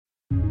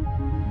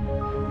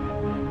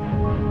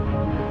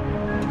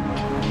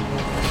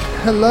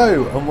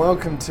Hello and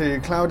welcome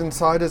to Cloud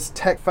Insider's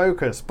Tech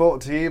Focus,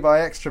 brought to you by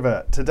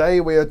Extrovert. Today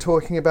we are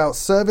talking about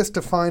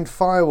service-defined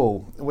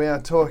firewall. We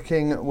are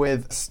talking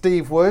with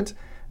Steve Wood,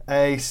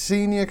 a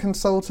senior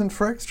consultant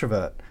for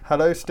Extrovert.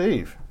 Hello,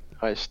 Steve.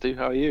 Hi, Steve.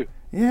 How are you?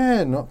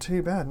 Yeah, not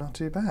too bad, not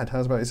too bad.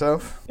 How's about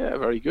yourself? Yeah,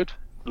 very good.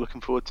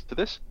 Looking forward to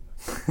this.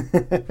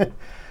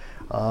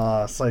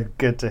 So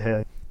good to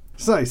hear.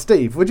 So,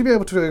 Steve, would you be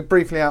able to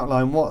briefly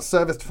outline what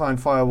service-defined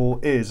firewall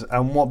is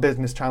and what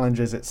business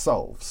challenges it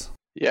solves?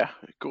 Yeah,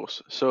 of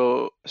course.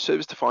 So,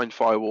 service-defined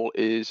firewall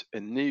is a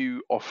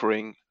new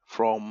offering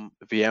from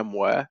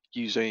VMware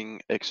using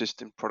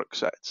existing product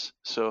sets.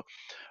 So,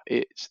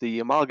 it's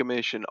the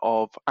amalgamation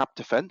of App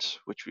Defense,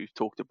 which we've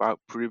talked about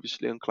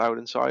previously on Cloud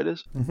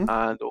Insiders,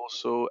 and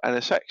also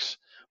NSX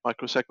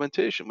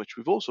microsegmentation, which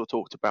we've also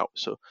talked about.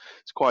 So,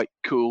 it's quite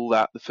cool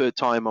that the third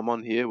time I'm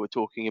on here, we're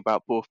talking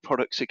about both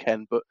products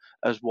again, but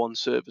as one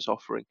service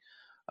offering.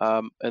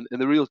 And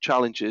the real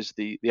challenge is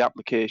the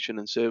application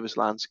and service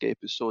landscape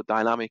is so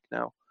dynamic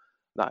now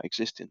that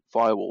existing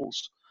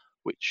firewalls,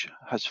 which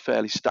has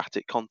fairly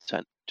static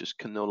content, just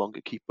can no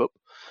longer keep up.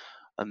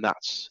 And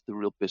that's the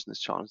real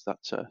business challenge that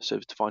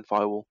service-defined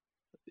firewall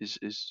is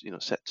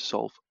set to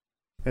solve.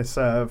 It's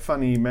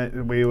funny,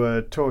 we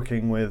were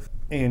talking with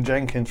Ian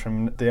Jenkins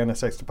from the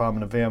NSX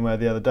department of VMware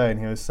the other day, and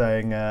he was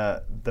saying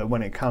that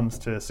when it comes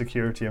to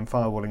security and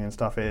firewalling and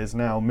stuff, it is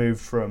now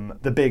moved from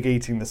the big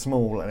eating the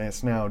small, and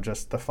it's now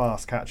just the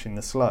fast catching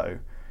the slow.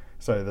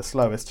 So the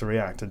slowest to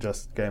react are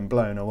just getting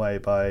blown away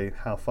by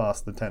how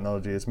fast the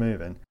technology is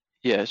moving.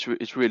 Yeah,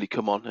 it's really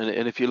come on.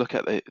 And if you look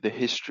at the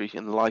history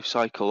and the life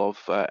cycle of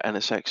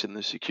NSX in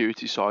the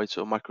security side,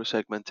 so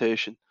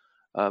microsegmentation,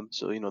 there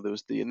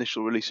was the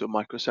initial release of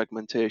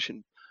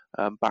microsegmentation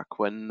back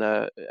when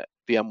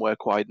VMware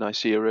acquired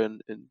Nicira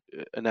and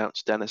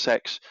announced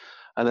NSX,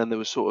 and then there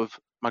was sort of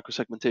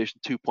microsegmentation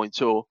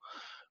 2.0,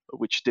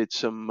 which did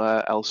some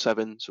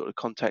L7 sort of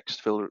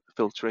context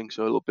filtering,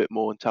 so a little bit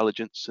more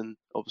intelligence. And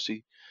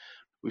obviously,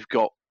 we've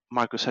got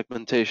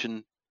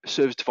microsegmentation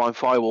service-defined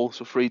firewall,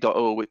 so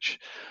 3.0, which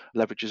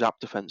leverages App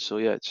Defense. So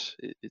yeah,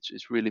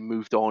 it's really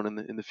moved on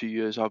in the few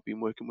years I've been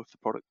working with the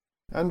product.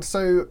 And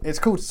so it's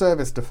called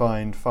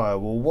service-defined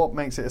firewall. What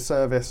makes it a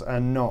service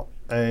and not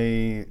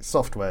a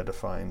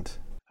software-defined?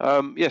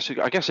 So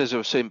I guess as I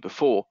was saying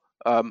before,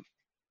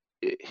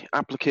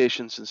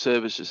 applications and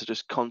services are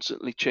just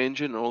constantly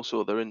changing, and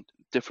also they're in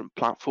different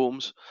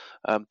platforms,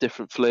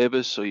 different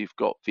flavors. So you've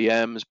got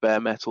VMs,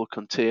 bare metal,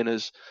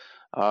 containers,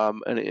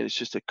 and it's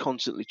just a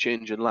constantly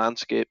changing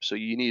landscape. So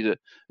you need a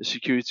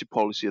security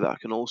policy that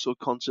can also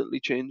constantly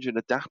change and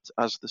adapt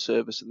as the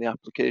service and the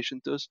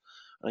application does.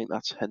 I think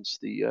that's hence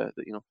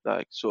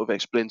that sort of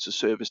explains the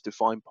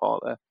service-defined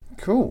part there.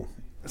 Cool.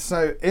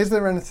 So is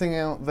there anything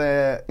out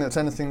there that's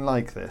anything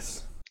like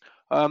this?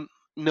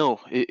 No,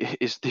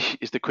 is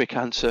the quick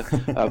answer.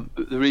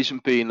 The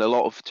reason being, a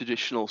lot of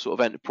traditional sort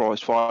of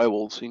enterprise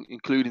firewalls,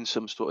 including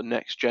some sort of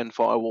next-gen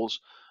firewalls,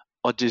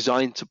 are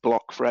designed to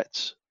block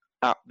threats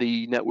at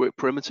the network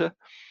perimeter.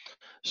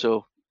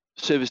 So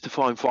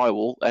service-defined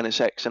firewall,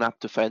 NSX and App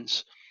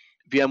Defense,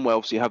 VMware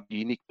obviously have the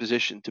unique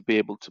position to be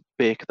able to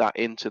bake that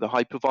into the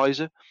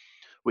hypervisor,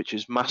 which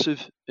is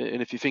massive.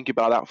 And if you think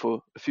about that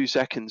for a few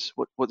seconds,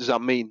 what does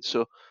that mean?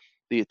 So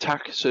the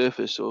attack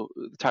surface or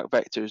the attack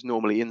vector is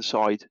normally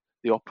inside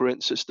the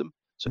operating system,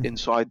 so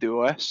inside the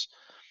OS.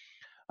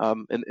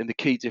 And the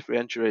key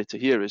differentiator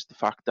here is the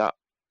fact that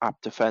App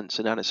Defense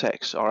and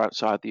NSX are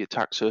outside the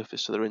attack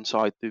surface, so they're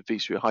inside the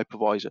vSphere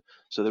hypervisor.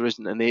 So there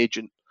isn't an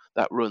agent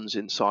that runs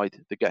inside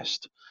the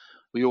guest.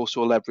 We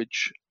also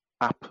leverage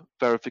App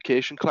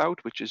Verification Cloud,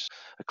 which is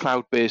a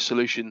cloud-based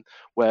solution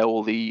where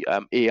all the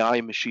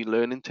AI machine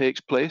learning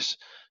takes place.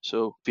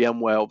 So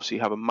VMware obviously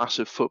have a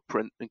massive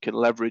footprint and can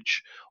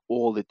leverage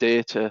all the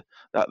data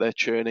that they're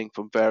churning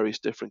from various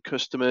different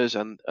customers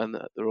and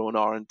their own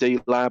R&D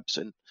labs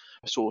and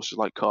sources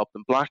like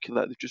Carbon Black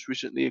that they've just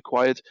recently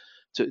acquired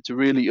to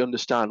really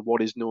understand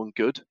what is known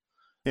good.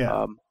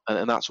 Yeah.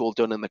 And that's all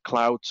done in the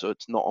cloud, so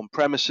it's not on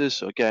premises.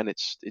 So again,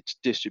 it's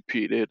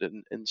distributed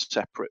and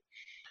separate.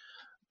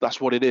 That's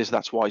what it is.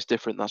 That's why it's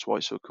different. That's why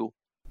it's so cool.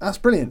 That's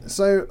brilliant.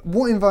 So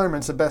what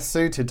environments are best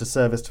suited to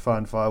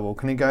service-defined firewall?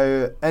 Can it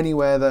go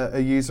anywhere that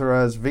a user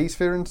has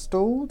vSphere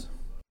installed?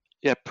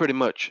 Yeah, pretty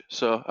much.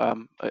 So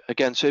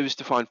again,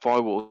 service-defined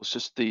firewall is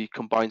just the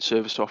combined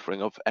service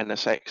offering of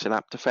NSX and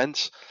App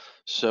Defense.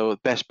 So the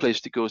best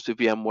place to go is the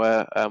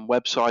VMware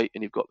website,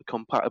 and you've got the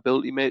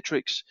compatibility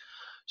matrix.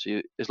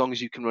 So as long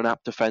as you can run App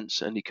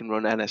Defense and you can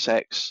run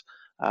NSX,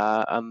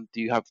 and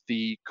you have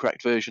the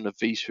correct version of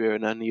vSphere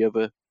and any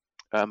other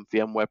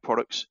VMware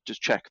products,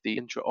 just check the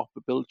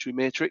interoperability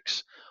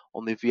matrix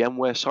on the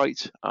VMware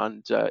site,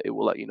 and it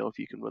will let you know if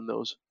you can run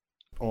those.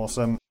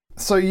 Awesome.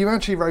 So you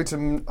actually wrote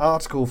an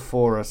article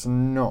for us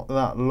not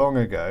that long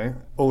ago,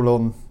 all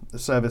on the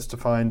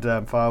service-defined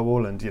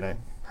firewall and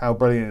how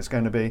brilliant it's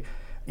going to be.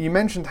 You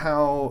mentioned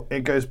how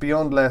it goes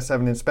beyond layer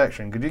 7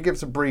 inspection. Could you give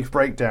us a brief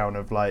breakdown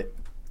of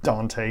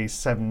Dante's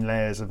 7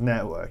 layers of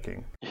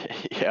networking?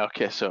 Yeah,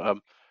 okay. So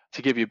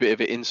to give you a bit of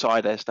an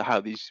insight as to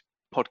how these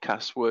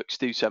podcast work,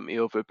 Stu sent me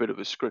over a bit of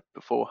a script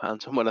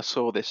beforehand, and when I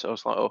saw this, I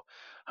was like, "Oh,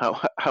 how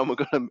am I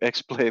going to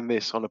explain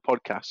this on a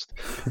podcast?"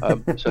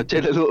 So I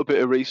did a little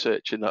bit of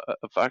research, and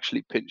I've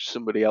actually pinched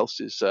somebody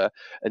else's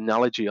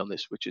analogy on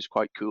this, which is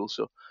quite cool.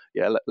 So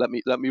yeah, let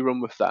me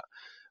run with that.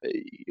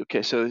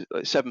 Okay, so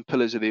 7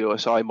 pillars of the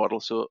OSI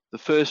model. So the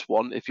first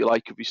one, if you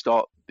like, if we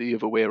start the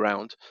other way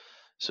around,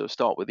 so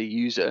start with the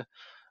user,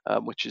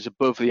 which is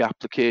above the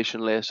application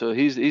layer. So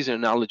here's an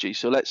analogy.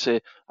 So let's say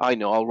I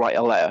know I'll write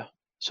a letter.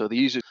 So the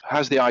user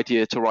has the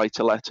idea to write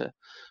a letter.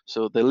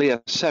 So the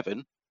layer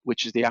 7,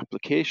 which is the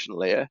application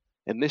layer,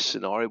 in this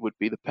scenario would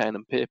be the pen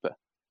and paper.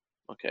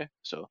 Okay,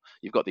 so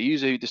you've got the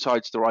user who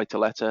decides to write a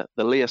letter.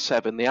 The layer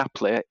 7, the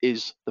app layer,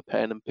 is the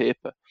pen and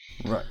paper.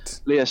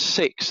 Right. Layer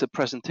 6, the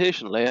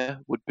presentation layer,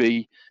 would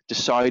be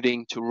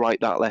deciding to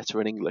write that letter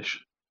in English.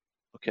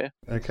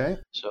 Okay.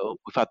 So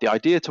we've had the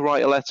idea to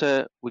write a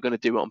letter, we're going to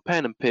do it on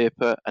pen and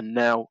paper, and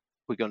now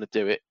we're going to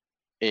do it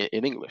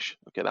in English.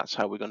 Okay, that's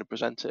how we're going to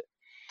present it.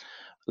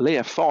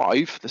 Layer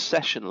 5, the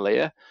session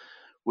layer,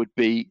 would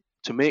be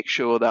to make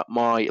sure that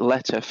my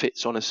letter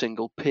fits on a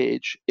single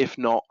page. If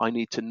not, I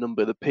need to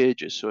number the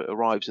pages so it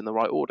arrives in the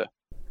right order.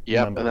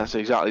 Yep, and that's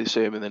exactly the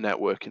same in the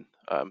networking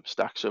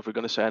stack. So if we're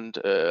going to send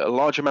a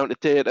large amount of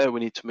data, we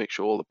need to make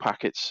sure all the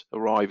packets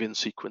arrive in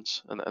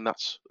sequence, and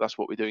that's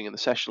what we're doing in the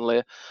session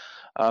layer.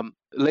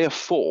 Layer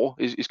 4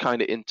 is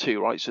kind of in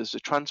two, right? So there's the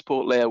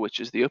transport layer, which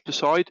is the upper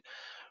side,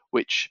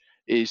 which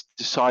is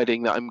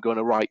deciding that I'm going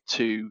to write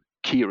to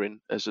Kieran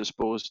as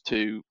opposed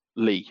to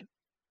Lee.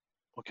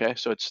 Okay,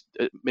 so it's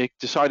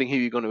deciding who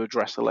you're going to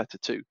address the letter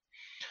to.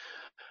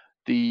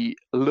 The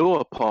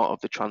lower part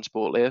of the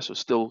transport layer, so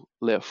still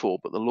layer 4,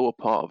 but the lower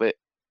part of it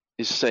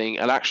is saying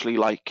I'd actually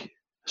like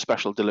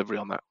special delivery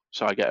on that.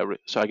 So I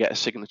get a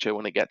signature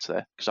when it gets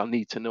there, because I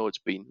need to know it's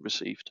been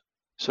received.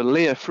 So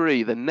layer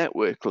 3, the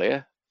network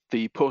layer,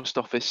 the post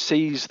office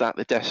sees that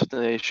the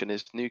destination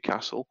is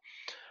Newcastle,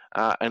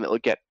 and it'll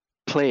get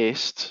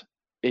placed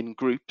in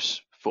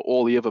groups for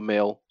all the other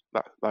mail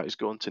that is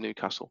going to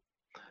Newcastle.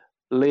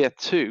 Layer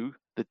 2,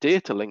 the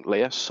data link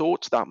layer,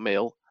 sorts that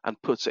mail and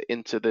puts it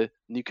into the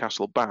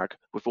Newcastle bag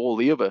with all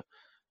the other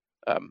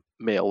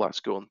mail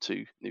that's going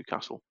to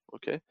Newcastle.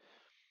 Okay,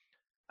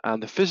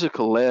 and the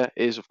physical layer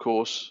is, of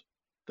course,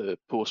 the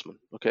postman.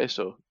 Okay,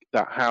 so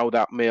how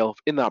that mail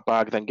in that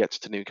bag then gets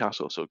to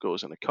Newcastle. So it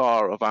goes in a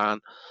car, a van,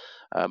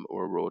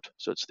 or a road.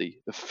 So it's the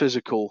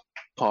physical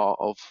part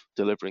of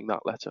delivering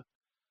that letter.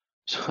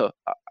 So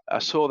I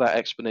saw that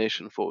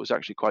explanation, thought it was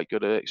actually quite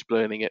good at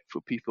explaining it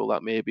for people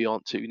that maybe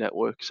aren't too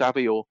network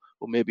savvy or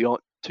maybe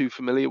aren't too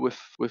familiar with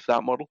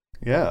that model.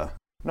 Yeah.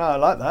 No, I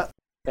like that.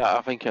 Yeah,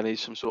 I think I need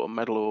some sort of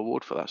medal or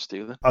award for that,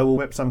 Stu, then. I will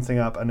whip something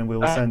up and then we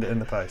will send it in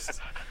the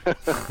post.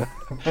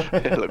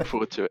 Yeah, look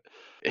forward to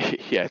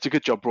it. Yeah, it's a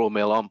good job Raw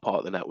Mail aren't part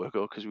of the network,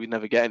 because we'd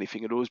never get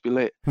anything. It'd always be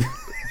late.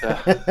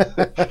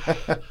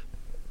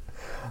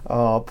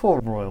 Oh,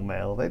 poor Royal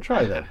Mail. They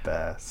try their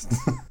best.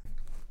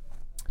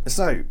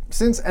 So,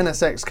 since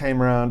NSX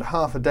came around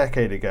half a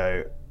decade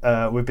ago,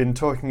 we've been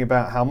talking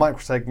about how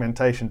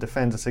microsegmentation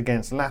defends us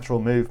against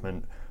lateral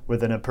movement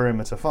within a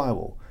perimeter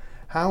firewall.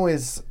 How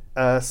is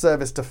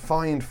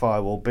service-defined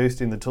firewall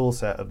boosting the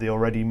toolset of the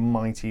already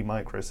mighty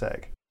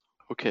microseg?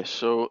 Okay,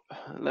 so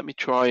let me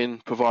try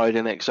and provide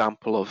an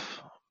example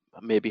of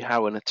maybe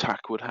how an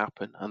attack would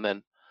happen, and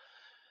then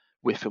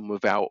with and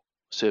without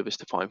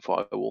service-defined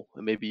firewall,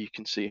 and maybe you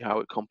can see how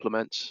it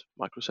complements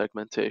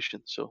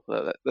microsegmentation. So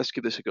let's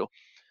give this a go.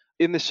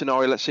 In this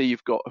scenario, let's say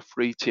you've got a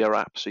 3-tier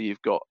app. So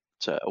you've got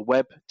a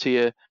web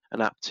tier, an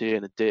app tier,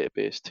 and a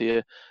database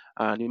tier.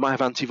 And you might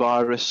have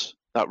antivirus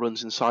that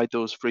runs inside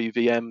those 3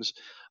 VMs.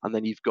 And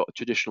then you've got a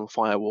traditional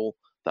firewall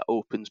that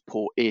opens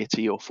port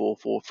 80 or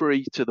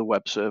 443 to the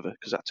web server,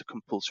 because that's a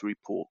compulsory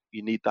port.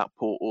 You need that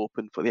port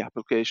open for the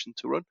application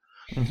to run.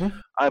 Mm-hmm.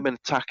 I'm an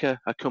attacker.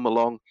 I come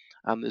along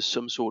and there's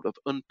some sort of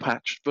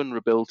unpatched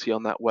vulnerability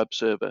on that web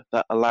server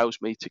that allows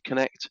me to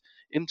connect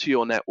into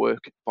your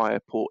network via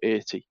port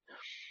 80.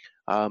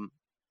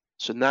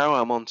 So now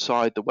I'm on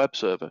side the web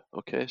server.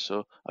 Okay,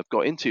 so I've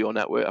got into your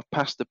network, I've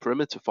passed the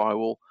perimeter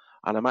firewall,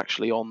 and I'm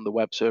actually on the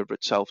web server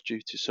itself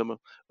due to some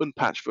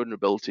unpatched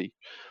vulnerability.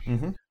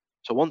 Mm-hmm.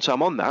 So once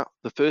I'm on that,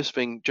 the first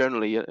thing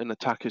generally an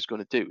attacker is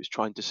going to do is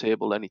try and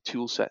disable any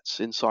tool sets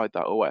inside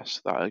that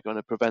OS that are going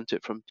to prevent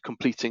it from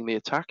completing the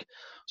attack.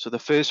 So the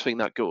first thing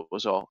that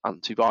goes are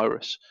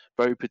antivirus.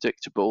 Very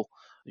predictable.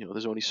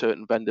 There's only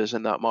certain vendors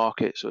in that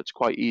market, so it's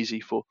quite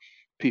easy for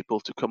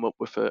people to come up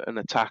with an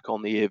attack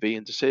on the AV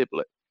and disable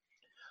it.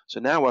 So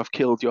now I've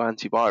killed your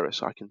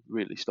antivirus, I can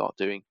really start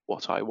doing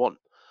what I want.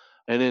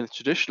 And in a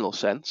traditional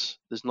sense,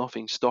 there's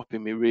nothing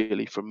stopping me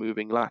really from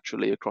moving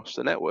laterally across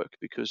the network,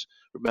 because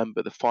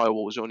remember, the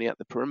firewall was only at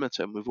the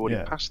perimeter and we've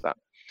already passed that.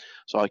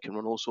 So I can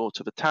run all sorts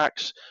of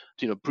attacks,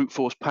 brute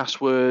force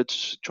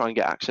passwords, try and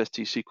get access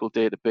to your SQL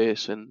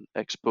database and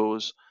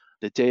expose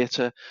the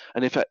data.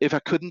 And if I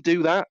couldn't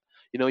do that,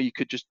 you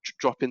could just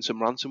drop in some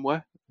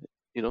ransomware,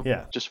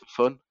 just for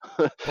fun.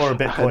 Or a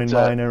Bitcoin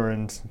miner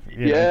and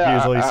use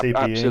all your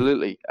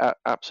CPU.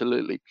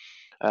 Absolutely.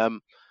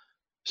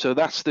 So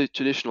that's the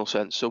traditional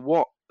sense. So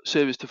what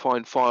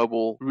service-defined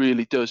firewall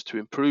really does to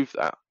improve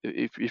that,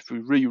 if we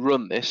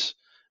rerun this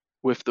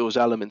with those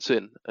elements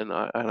in, and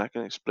I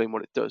can explain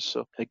what it does.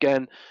 So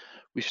again,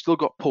 we've still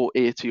got port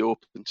 80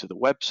 open to the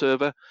web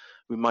server.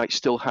 We might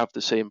still have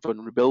the same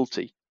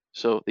vulnerability.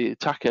 So the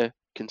attacker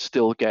can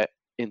still get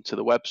into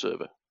the web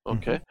server,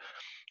 okay?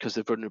 Because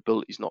the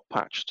vulnerability is not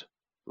patched.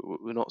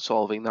 We're not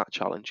solving that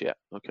challenge yet,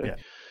 okay? Yeah.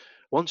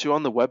 Once you're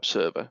on the web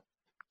server,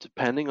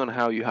 depending on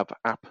how you have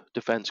app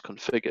defense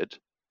configured,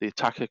 the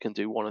attacker can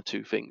do one or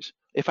two things.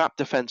 If app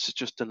defense is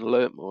just in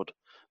alert mode,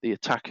 the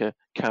attacker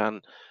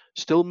can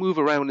still move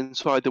around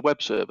inside the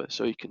web server.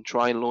 So you can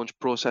try and launch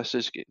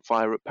processes,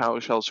 fire up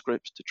PowerShell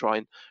scripts to try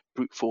and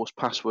brute force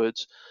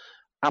passwords.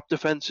 App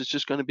defense is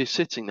just going to be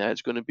sitting there.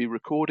 It's going to be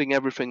recording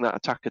everything that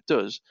attacker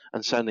does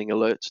and sending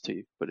alerts to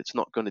you, but it's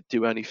not going to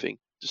do anything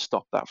to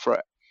stop that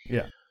threat.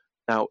 Yeah.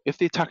 Now, if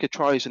the attacker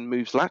tries and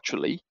moves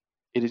laterally,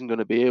 it isn't going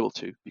to be able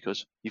to,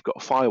 because you've got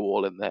a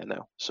firewall in there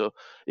now. So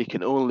it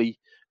can only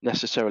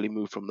necessarily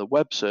move from the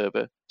web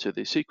server to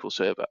the SQL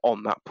server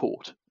on that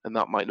port, and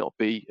that might not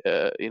be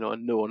a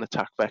known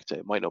attack vector.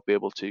 It might not be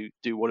able to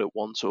do what it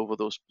wants over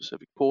those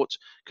specific ports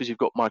because you've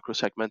got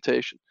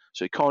microsegmentation.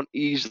 So it can't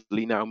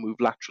easily now move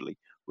laterally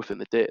within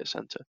the data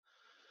center.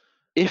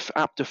 If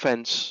app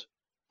defense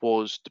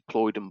was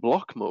deployed in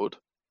block mode,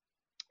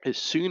 as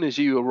soon as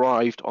you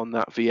arrived on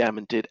that VM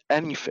and did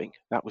anything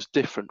that was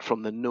different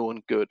from the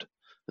known good,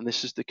 and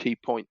this is the key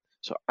point.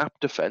 So app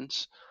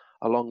defense,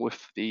 along with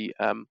the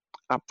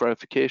app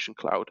verification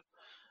cloud,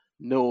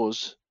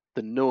 knows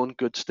the known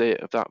good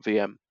state of that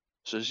VM.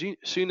 So as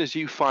soon as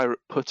you fire up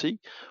putty,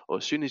 or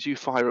as soon as you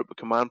fire up a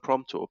command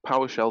prompt or a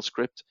PowerShell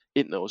script,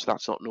 it knows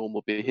that's not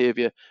normal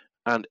behavior,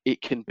 and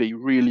it can be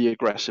really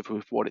aggressive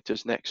with what it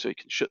does next. So it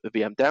can shut the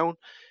VM down,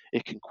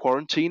 it can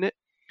quarantine it,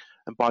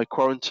 and by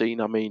quarantine,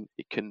 I mean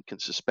it can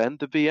suspend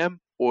the VM,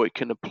 or it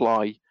can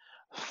apply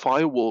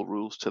firewall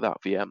rules to that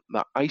VM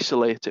that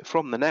isolate it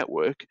from the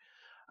network,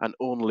 and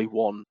only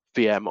one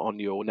VM on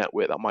your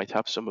network that might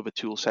have some of the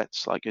tool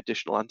sets, like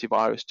additional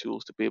antivirus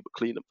tools, to be able to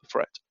clean up the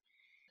threat.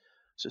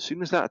 So as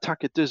soon as that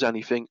attacker does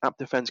anything, app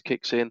defense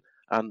kicks in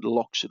and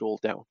locks it all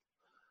down.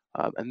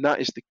 And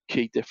that is the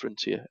key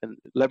difference here. And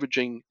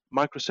leveraging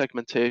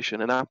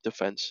microsegmentation and app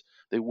defense,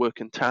 they work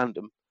in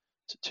tandem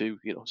to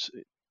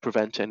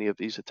prevent any of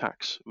these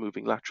attacks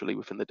moving laterally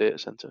within the data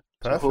center.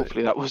 Perfect. So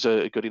hopefully that was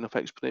a good enough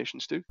explanation,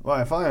 Stu. Well,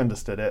 if I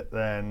understood it,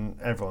 then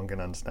everyone can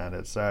understand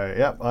it. So,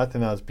 yeah, I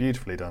think that was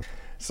beautifully done.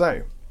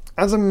 So,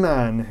 as a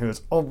man who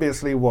has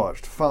obviously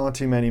watched far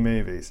too many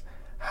movies,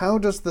 how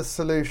does the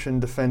solution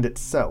defend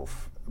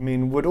itself? I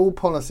mean, would all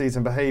policies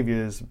and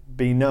behaviours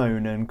be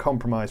known and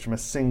compromised from a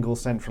single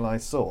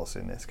centralised source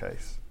in this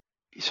case?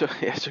 So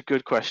yeah, it's a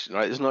good question,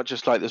 right? It's not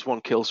just like there's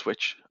one kill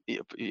switch.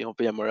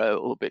 VMware are a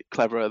little bit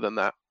cleverer than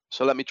that.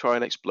 So let me try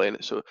and explain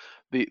it. So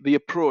the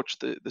approach,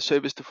 the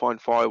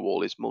service-defined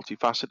firewall is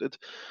multifaceted.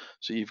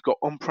 So you've got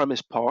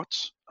on-premise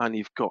parts and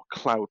you've got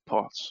cloud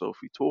parts. So if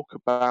we talk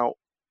about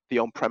the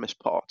on-premise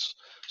parts,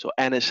 so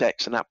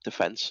NSX and app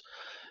defense,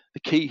 the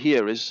key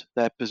here is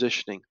their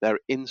positioning. They're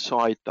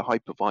inside the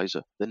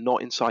hypervisor. They're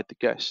not inside the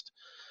guest.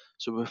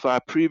 So with our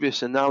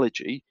previous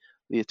analogy,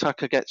 the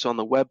attacker gets on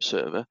the web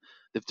server,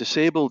 they've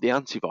disabled the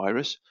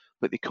antivirus,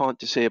 but they can't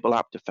disable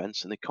app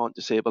defense and they can't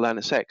disable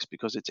NSX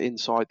because it's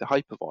inside the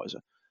hypervisor.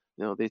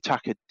 The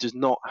attacker does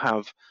not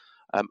have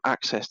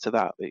access to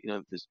that.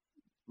 There's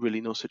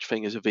really no such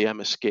thing as a VM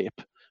escape.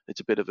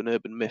 It's a bit of an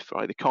urban myth,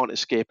 right? They can't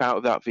escape out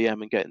of that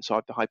VM and get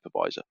inside the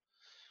hypervisor.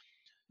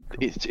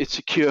 It's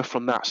secure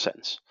from that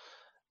sense.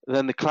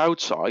 Then the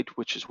cloud side,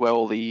 which is where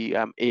all the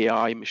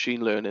AI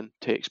machine learning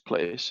takes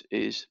place,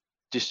 is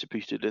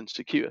distributed and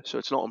secure. So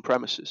it's not on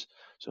premises.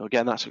 So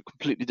again, that's a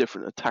completely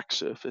different attack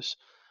surface,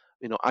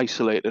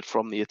 isolated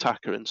from the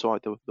attacker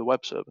inside the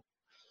web server.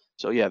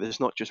 So yeah, there's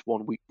not just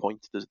one weak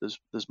point.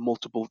 There's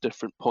multiple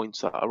different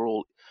points that are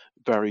all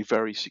very,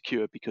 very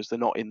secure because they're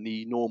not in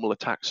the normal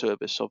attack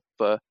service of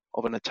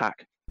an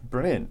attack.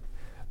 Brilliant.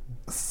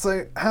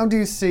 So how do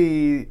you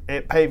see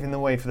it paving the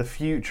way for the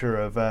future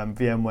of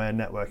VMware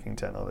networking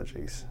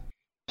technologies?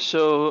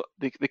 So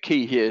the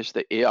key here is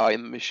the AI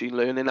and machine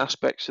learning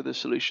aspects of the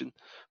solution.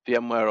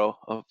 VMware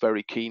are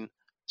very keen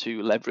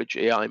to leverage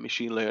AI and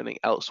machine learning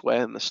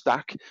elsewhere in the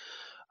stack.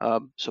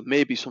 So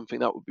maybe something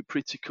that would be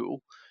pretty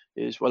cool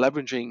is we're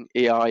leveraging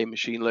AI and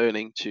machine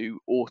learning to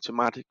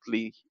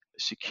automatically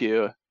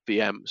secure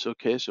VMs.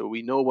 Okay, so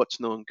we know what's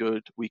known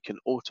good. We can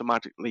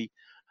automatically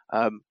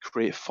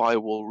create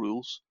firewall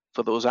rules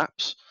for those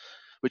apps,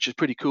 which is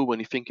pretty cool when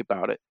you think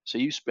about it. So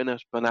you spin up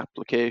an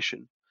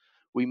application,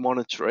 we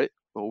monitor it,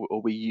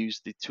 or we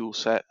use the tool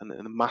set and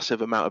the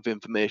massive amount of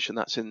information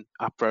that's in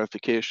App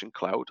Verification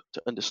Cloud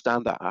to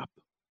understand that app.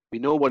 We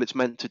know what it's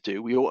meant to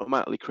do. We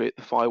automatically create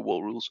the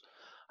firewall rules.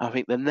 I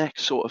think the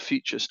next sort of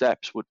future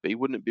steps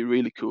wouldn't it be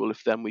really cool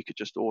if then we could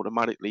just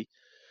automatically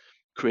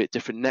create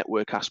different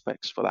network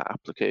aspects for that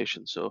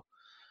application? So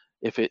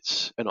if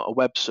it's a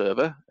web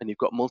server and you've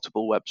got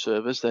multiple web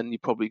servers, then you're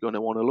probably going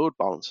to want a load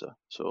balancer.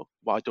 So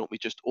why don't we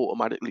just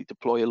automatically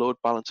deploy a load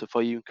balancer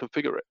for you and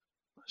configure it?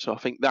 So I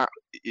think that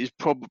is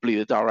probably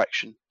the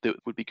direction that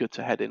would be good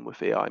to head in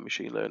with AI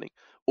machine learning.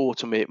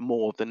 Automate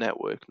more of the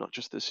network, not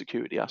just the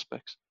security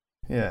aspects.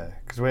 Yeah,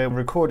 because we're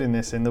recording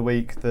this in the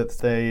week that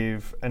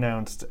they've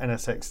announced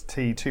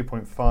NSXT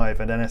 2.5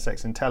 and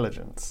NSX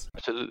Intelligence.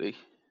 Absolutely.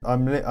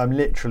 I'm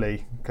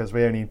literally, because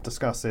we only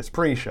discussed this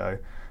pre-show,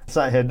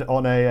 sat here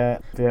on a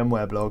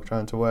VMware blog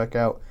trying to work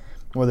out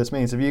what this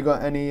means. Have you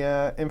got any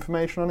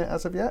information on it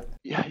as of yet?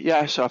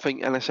 Yeah. So I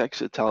think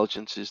NSX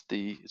Intelligence it's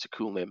a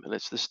cool name, and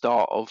it's the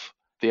start of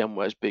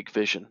VMware's big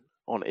vision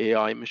on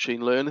AI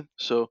machine learning.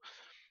 So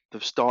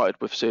they've started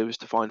with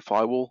service-defined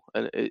firewall,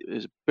 and it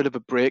is a bit of a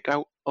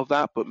breakout of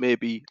that, but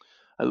maybe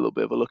a little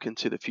bit of a look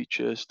into the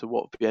future as to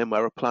what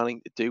VMware are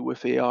planning to do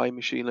with AI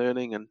machine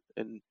learning,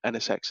 and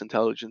NSX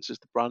Intelligence is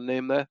the brand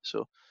name there.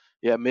 So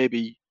yeah,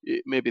 maybe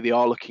they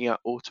are looking at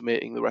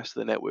automating the rest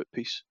of the network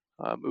piece.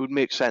 It would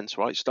make sense,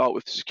 right? Start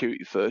with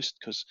security first,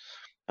 because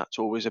that's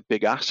always a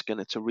big ask,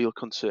 and it's a real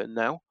concern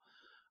now.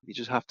 You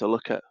just have to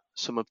look at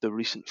some of the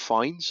recent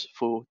fines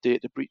for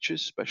data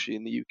breaches, especially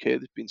in the UK.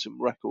 There's been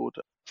some record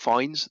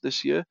fines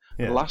this year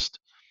and last.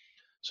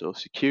 So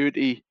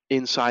security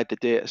inside the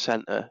data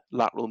center,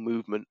 lateral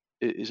movement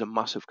is a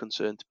massive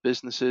concern to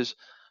businesses.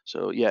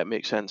 So yeah, it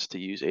makes sense to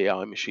use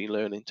AI machine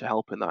learning to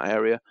help in that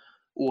area.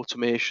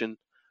 Automation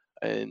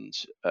and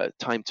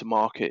time to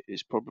market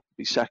is probably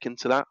second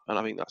to that. And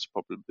I think that's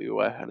probably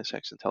where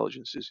NSX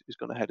Intelligence is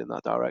going to head in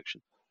that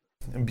direction.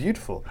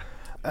 Beautiful.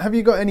 Have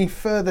you got any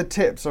further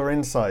tips or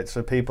insights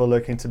for people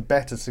looking to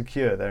better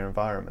secure their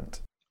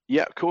environment?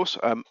 Yeah, of course.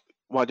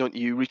 Why don't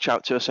you reach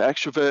out to us at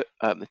Extrovert?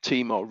 The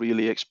team are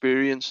really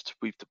experienced.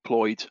 We've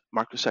deployed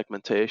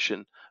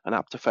microsegmentation and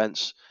app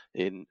defense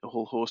in a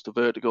whole host of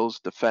verticals,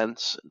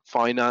 defense and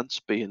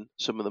finance being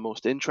some of the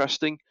most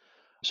interesting.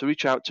 So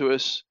reach out to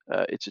us.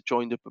 It's a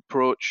joined up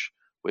approach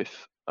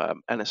with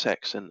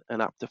NSX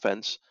and app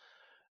defense.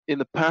 In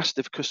the past,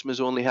 if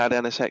customers only had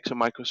NSX and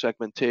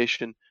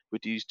microsegmentation,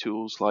 we'd use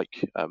tools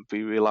like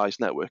vRealize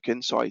Network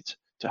Insight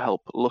to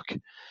help look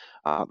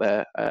at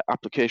their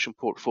application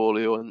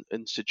portfolio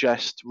and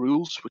suggest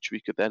rules, which we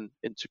could then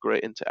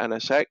integrate into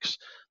NSX.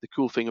 The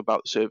cool thing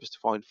about the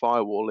service-defined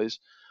firewall is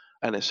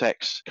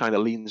NSX kind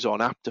of leans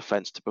on app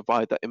defense to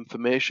provide that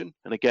information.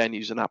 And again,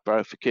 using app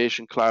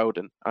verification cloud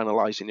and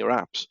analyzing your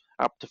apps,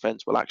 app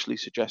defense will actually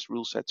suggest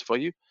rule sets for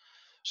you.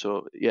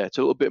 So yeah, it's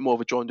a little bit more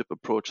of a joined up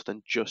approach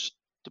than just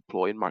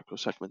deploying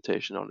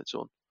microsegmentation on its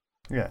own.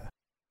 Yeah.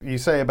 You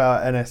say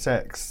about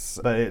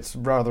NSX, but it's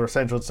rather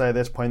essential to say at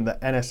this point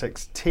that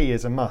NSXT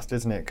is a must,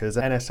 isn't it? Because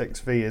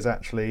NSXV is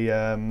actually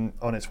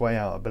on its way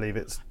out. I believe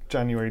it's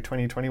January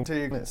 2022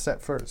 and it's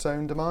set for its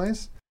own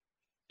demise.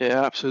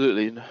 Yeah,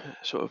 absolutely.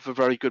 Sort of a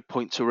very good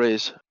point to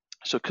raise.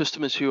 So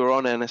customers who are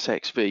on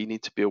NSXV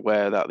need to be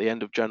aware that the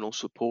end of general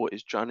support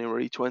is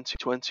January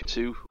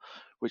 2022,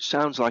 which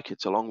sounds like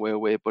it's a long way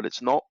away, but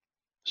it's not.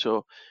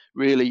 So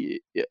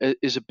really,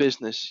 as a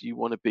business, you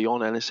want to be on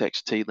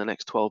NSXT in the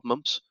next 12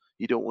 months.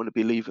 You don't want to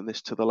be leaving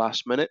this to the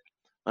last minute.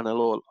 And a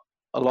lot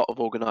of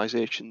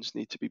organizations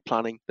need to be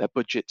planning their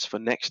budgets for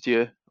next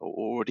year, or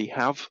already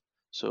have.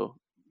 So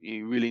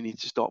you really need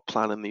to start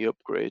planning the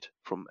upgrade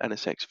from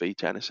NSXV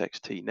to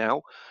NSXT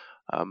now.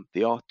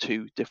 They are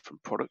two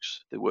different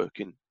products. They work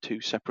in two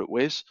separate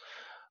ways.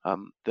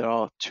 There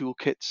are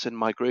toolkits and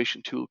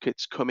migration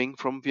toolkits coming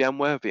from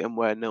VMware.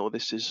 VMware know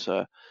this is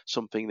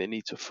something they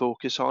need to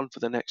focus on for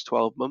the next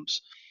 12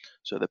 months.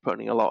 So they're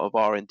putting a lot of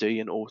R&D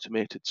and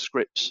automated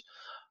scripts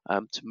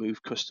to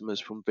move customers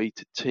from V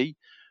to T,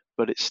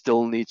 but it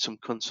still needs some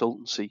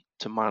consultancy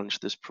to manage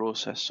this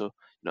process. So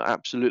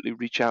absolutely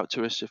reach out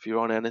to us if you're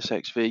on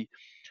NSXV,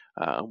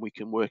 and we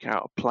can work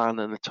out a plan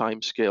and a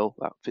time scale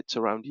that fits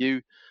around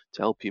you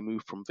to help you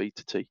move from V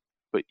to T.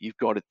 But you've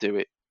got to do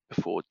it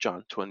before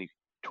Jan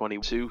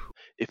 2022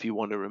 if you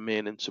want to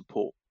remain in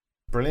support.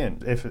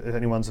 Brilliant. If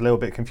anyone's a little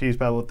bit confused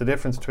about what the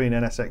difference between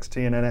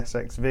NSXT and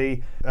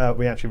NSXV,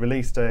 we actually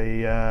released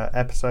a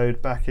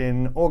episode back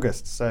in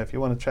August. So if you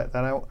want to check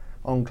that out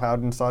on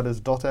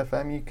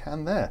cloudinsiders.fm, you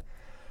can there.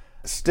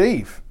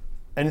 Steve,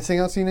 anything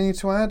else you need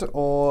to add?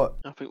 Or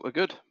I think we're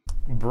good.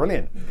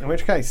 Brilliant. In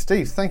which case,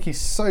 Steve, thank you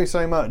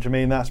so much. I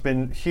mean, that's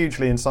been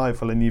hugely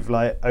insightful, and you've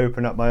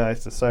opened up my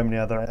eyes to so many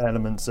other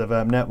elements of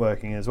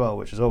networking as well,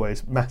 which is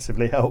always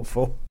massively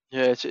helpful.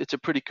 Yeah, it's a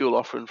pretty cool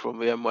offering from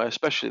VMware,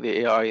 especially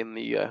the AI and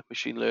the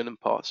machine learning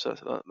parts.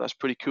 So that's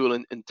pretty cool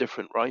and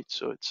different, right?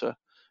 So it's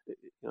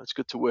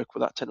good to work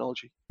with that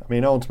technology. I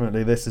mean,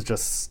 ultimately, this is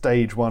just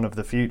stage one of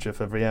the future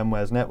for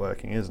VMware's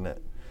networking, isn't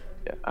it?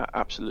 Yeah,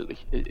 absolutely.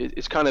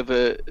 It's kind of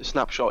a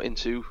snapshot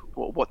into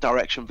what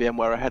direction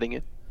VMware are heading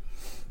in.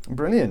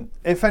 Brilliant.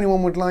 If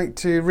anyone would like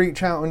to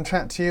reach out and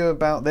chat to you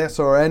about this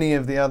or any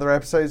of the other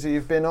episodes that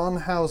you've been on,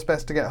 how's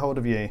best to get hold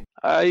of you?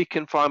 You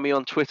can find me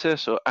on Twitter,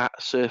 so at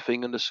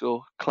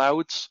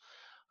surfing_clouds,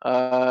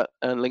 and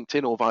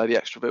LinkedIn, or via the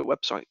Extrovert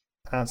website.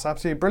 That's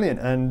absolutely brilliant.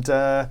 And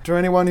to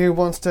anyone who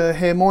wants to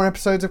hear more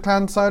episodes of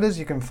Cloud Insiders,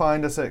 you can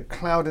find us at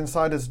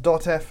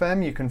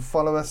cloudinsiders.fm. You can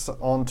follow us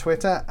on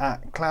Twitter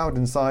at Cloud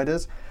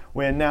Insiders.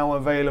 We're now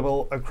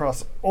available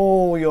across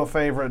all your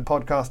favourite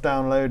podcast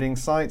downloading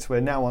sites. We're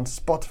now on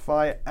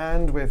Spotify,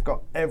 and we've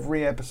got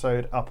every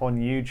episode up on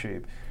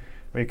YouTube.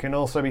 We can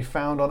also be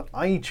found on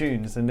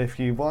iTunes, and if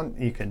you want,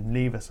 you can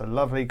leave us a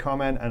lovely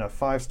comment and a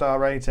 5-star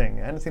rating.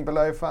 Anything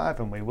below 5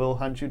 and we will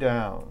hunt you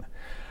down.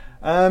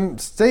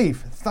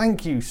 Steve,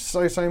 thank you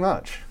so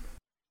much.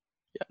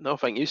 Yeah, no,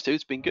 thank you, Stu.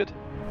 It's been good.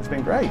 It's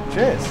been great.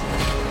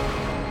 Cheers.